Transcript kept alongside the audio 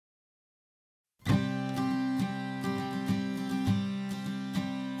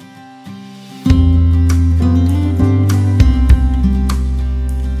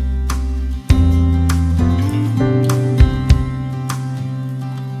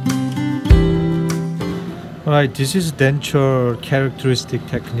Alright, this is denture characteristic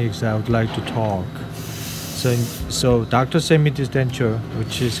techniques I would like to talk. So doctor sent me this denture,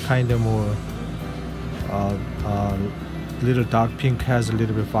 which is kind of more little dark pink, has a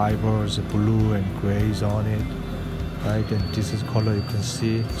little bit fibers, blue and grays on it, right? And this is color you can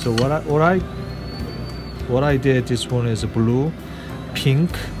see. So what I did, this one is blue, pink,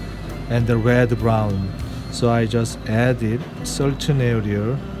 and the red brown. So I just added certain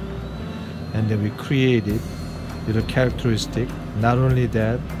area, and then we created little characteristic. Not only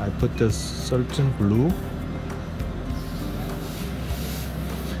that, I put the certain blue,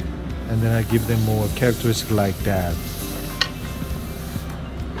 and then I give them more characteristic like that.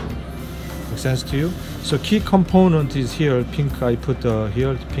 Make sense to you? So key component is here, pink. I put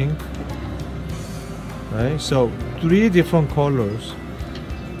here pink, right? So 3 different colors.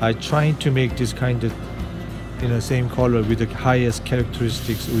 I trying to make this kind of in the same color with the highest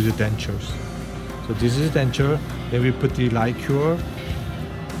characteristics with the dentures. So this is denture. Then we put the liqueur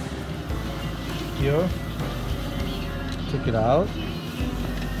here. Take it out.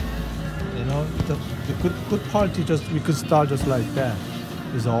 You know, the good part is just we could start just like that.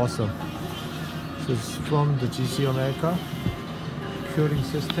 It's awesome. So it's from the GC America curing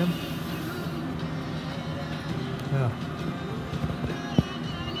system. Yeah.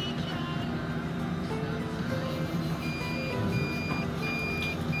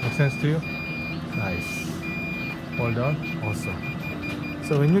 Make sense to you? Nice. Hold on. Awesome.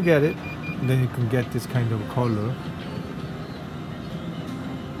 So when you get it, then you can get this kind of color.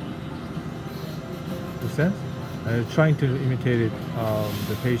 Make sense? I'm trying to imitate it,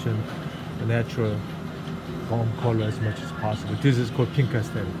 the patient, the natural gum color as much as possible. This is called pink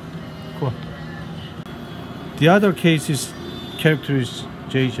aesthetic. Cool. The other case is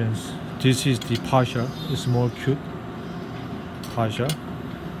characterizations. This is the Pasha. It's more cute. Pasha.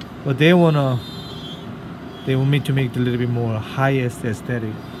 But they want me to make it a little bit more highest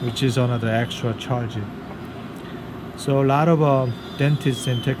aesthetic, which is another extra charge. So a lot of dentists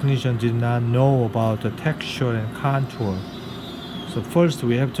and technicians did not know about the texture and contour. So first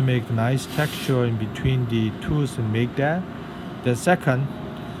we have to make a nice texture in between the tooth and make that. Then second,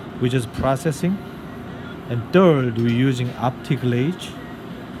 we're just processing. And third, we're using optical edge.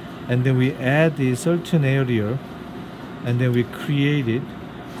 And then we add a certain area, and then we create it.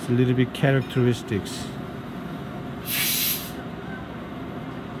 It's a little bit characteristics.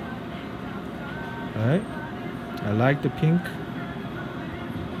 Alright, I like the pink.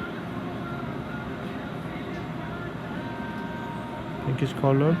 Pinkish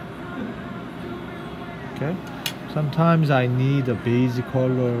color. Okay. Sometimes I need a basic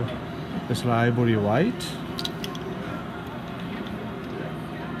color, it's like ivory white.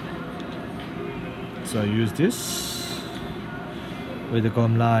 So I use this with the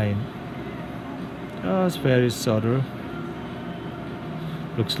gum line. Oh, it's very subtle.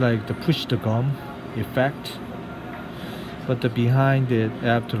 Looks like the push the gum effect. But the behind it,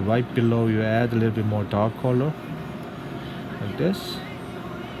 after right below, you add a little bit more dark color. Like this.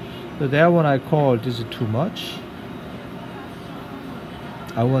 So that one I call this is too much.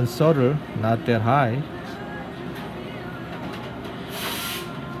 I want subtle, not that high.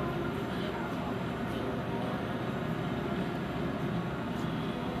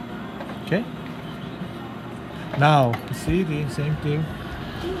 Okay. Now see the same thing.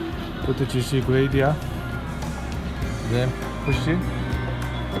 Put the GC gradient. Then push it.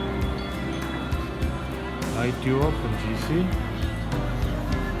 Light duo from GC.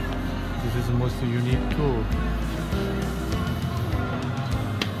 This is the most unique tool.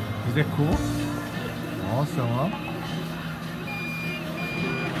 Is that cool? Awesome, huh?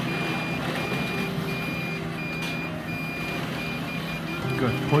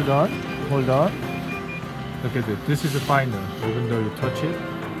 Good. Hold on. Hold on. Look at it. This is a final. Even though you touch it,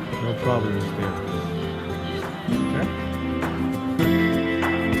 no problem is there.